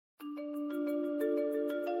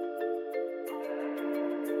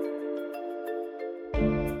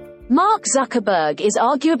Mark Zuckerberg is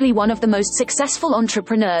arguably one of the most successful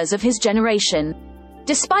entrepreneurs of his generation.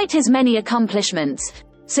 Despite his many accomplishments,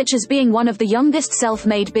 such as being one of the youngest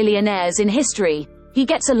self-made billionaires in history, he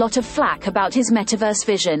gets a lot of flack about his metaverse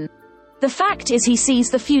vision. The fact is he sees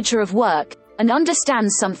the future of work and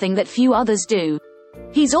understands something that few others do.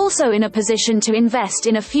 He's also in a position to invest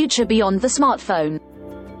in a future beyond the smartphone.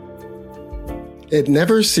 It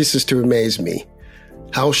never ceases to amaze me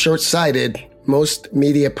how short-sighted most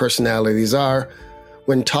media personalities are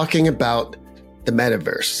when talking about the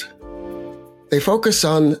metaverse. They focus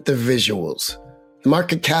on the visuals, the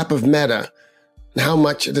market cap of Meta, and how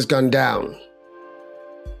much it has gone down.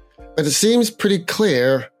 But it seems pretty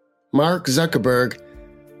clear Mark Zuckerberg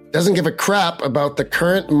doesn't give a crap about the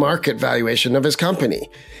current market valuation of his company.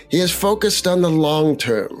 He is focused on the long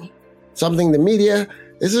term, something the media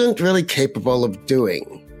isn't really capable of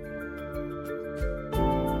doing.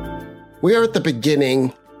 We are at the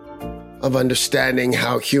beginning of understanding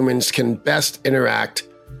how humans can best interact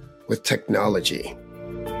with technology.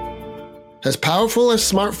 As powerful as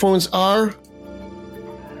smartphones are,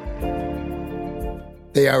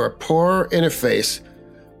 they are a poor interface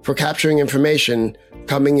for capturing information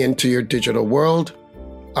coming into your digital world,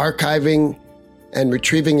 archiving and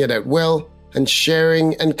retrieving it at will, and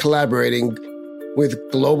sharing and collaborating with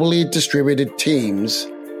globally distributed teams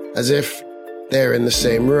as if they're in the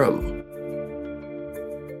same room.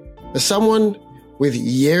 As someone with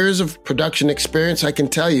years of production experience, I can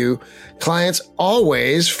tell you, clients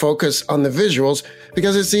always focus on the visuals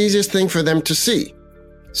because it's the easiest thing for them to see.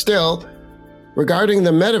 Still, regarding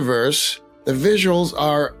the metaverse, the visuals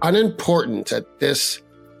are unimportant at this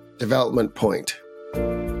development point.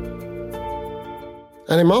 And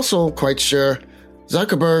I'm also quite sure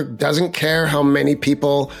Zuckerberg doesn't care how many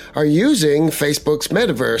people are using Facebook's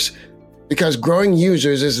metaverse because growing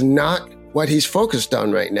users is not what he's focused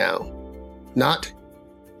on right now. Not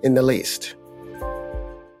in the least.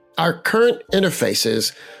 Our current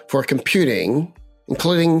interfaces for computing,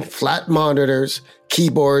 including flat monitors,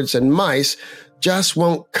 keyboards, and mice, just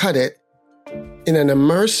won't cut it in an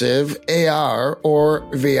immersive AR or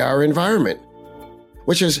VR environment,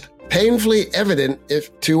 which is painfully evident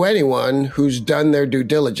to anyone who's done their due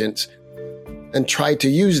diligence and tried to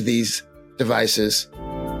use these devices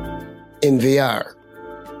in VR.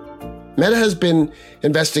 Meta has been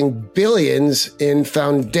investing billions in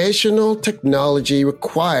foundational technology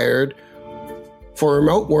required for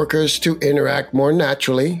remote workers to interact more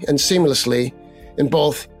naturally and seamlessly in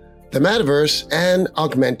both the metaverse and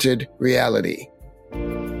augmented reality.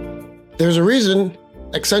 There's a reason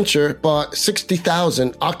Accenture bought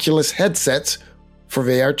 60,000 Oculus headsets for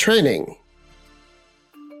VR training.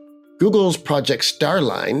 Google's Project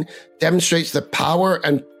Starline demonstrates the power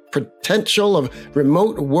and potential of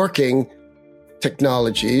remote working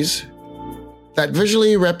technologies that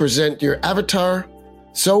visually represent your avatar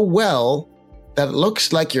so well that it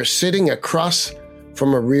looks like you're sitting across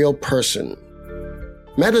from a real person.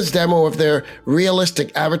 Meta's demo of their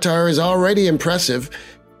realistic avatar is already impressive,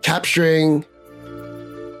 capturing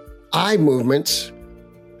eye movements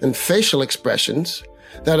and facial expressions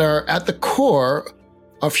that are at the core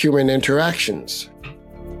of human interactions.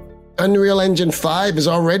 Unreal Engine 5 is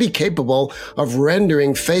already capable of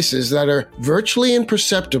rendering faces that are virtually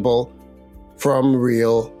imperceptible from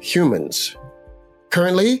real humans.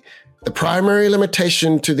 Currently, the primary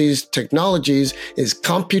limitation to these technologies is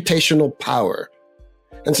computational power.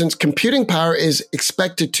 And since computing power is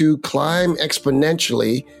expected to climb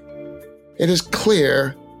exponentially, it is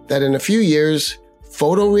clear that in a few years,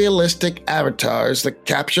 photorealistic avatars that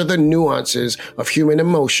capture the nuances of human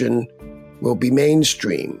emotion will be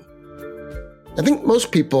mainstream. I think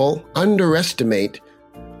most people underestimate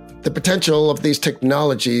the potential of these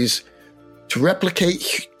technologies to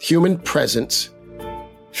replicate human presence,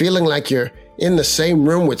 feeling like you're in the same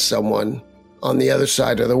room with someone on the other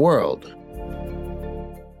side of the world.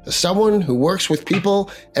 As someone who works with people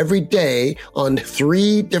every day on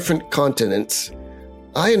 3 different continents,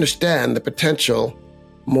 I understand the potential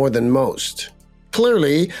more than most.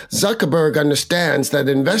 Clearly, Zuckerberg understands that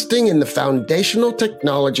investing in the foundational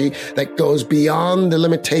technology that goes beyond the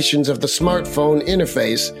limitations of the smartphone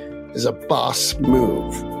interface is a boss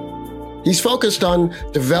move. He's focused on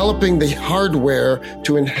developing the hardware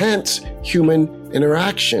to enhance human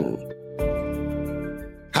interaction.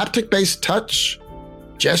 Haptic-based touch,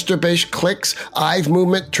 gesture-based clicks, eye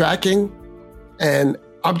movement tracking, and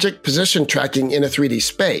object position tracking in a 3D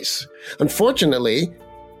space. Unfortunately,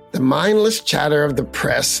 the mindless chatter of the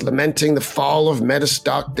press lamenting the fall of Meta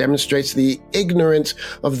stock demonstrates the ignorance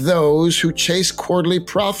of those who chase quarterly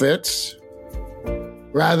profits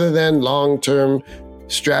rather than long-term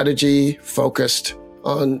strategy focused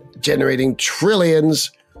on generating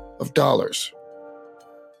trillions of dollars.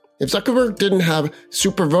 If Zuckerberg didn't have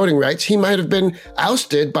super voting rights, he might have been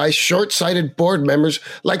ousted by short-sighted board members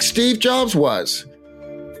like Steve Jobs was.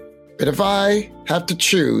 But if I have to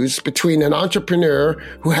choose between an entrepreneur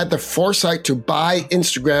who had the foresight to buy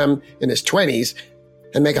Instagram in his 20s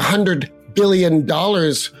and make $100 billion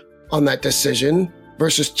on that decision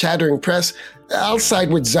versus chattering press, I'll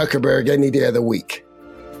side with Zuckerberg any day of the week.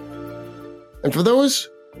 And for those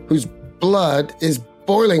whose blood is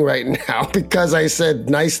boiling right now because I said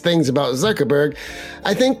nice things about Zuckerberg,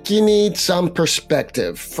 I think you need some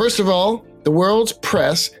perspective. First of all, the world's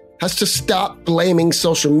press has to stop blaming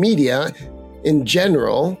social media in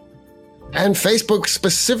general and Facebook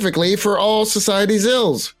specifically for all society's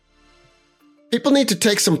ills. People need to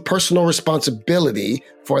take some personal responsibility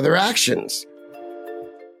for their actions.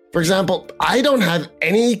 For example, I don't have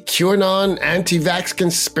any QAnon, anti-vax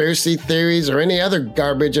conspiracy theories or any other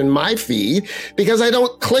garbage in my feed because I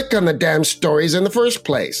don't click on the damn stories in the first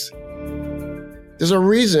place. There's a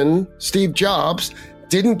reason Steve Jobs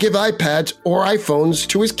didn't give iPads or iPhones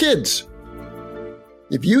to his kids.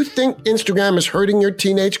 If you think Instagram is hurting your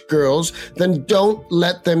teenage girls, then don't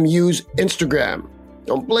let them use Instagram.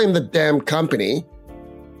 Don't blame the damn company.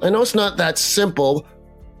 I know it's not that simple,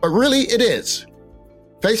 but really it is.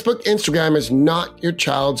 Facebook, Instagram is not your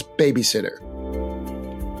child's babysitter.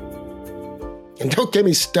 And don't get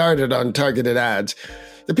me started on targeted ads.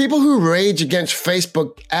 The people who rage against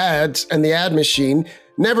Facebook ads and the ad machine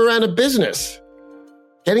never ran a business.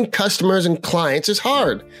 Getting customers and clients is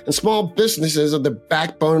hard, and small businesses are the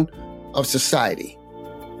backbone of society.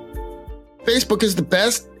 Facebook is the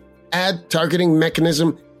best ad targeting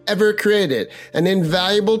mechanism ever created, an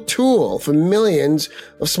invaluable tool for millions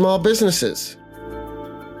of small businesses.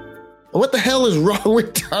 What the hell is wrong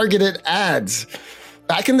with targeted ads?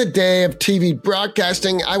 Back in the day of TV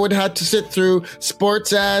broadcasting, I would have to sit through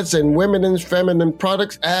sports ads and women and feminine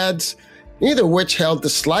products ads, neither of which held the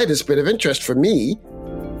slightest bit of interest for me.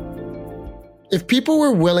 If people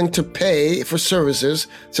were willing to pay for services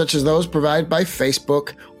such as those provided by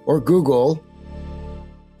Facebook or Google,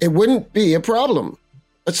 it wouldn't be a problem.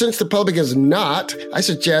 But since the public is not, I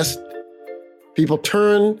suggest people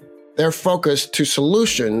turn their focus to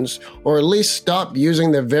solutions, or at least stop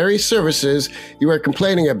using the very services you are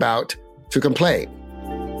complaining about to complain.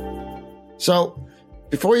 So,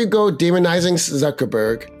 before you go demonizing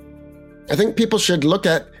Zuckerberg, I think people should look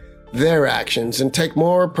at their actions and take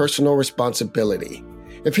more personal responsibility.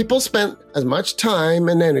 If people spent as much time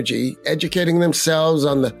and energy educating themselves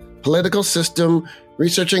on the political system,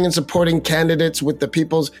 researching and supporting candidates with the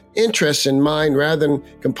people's interests in mind rather than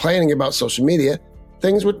complaining about social media,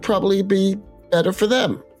 things would probably be better for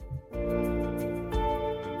them.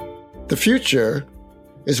 The future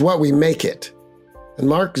is what we make it. And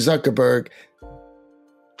Mark Zuckerberg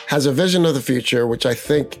has a vision of the future which I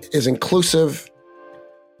think is inclusive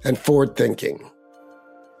and forward-thinking.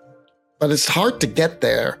 But it's hard to get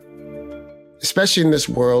there, especially in this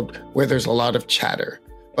world where there's a lot of chatter.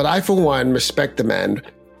 But I, for one, respect the man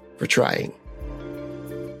for trying.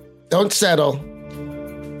 Don't settle.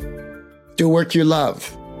 Do work you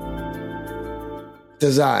love.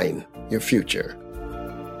 Design your future.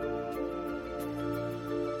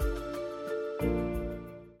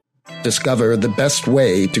 Discover the best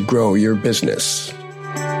way to grow your business.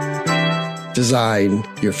 Design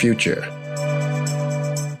your future.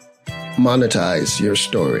 Monetize your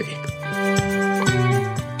story.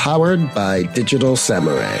 Powered by Digital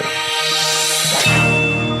Samurai.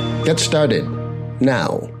 Get started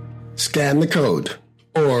now. Scan the code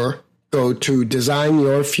or go to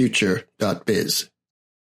designyourfuture.biz.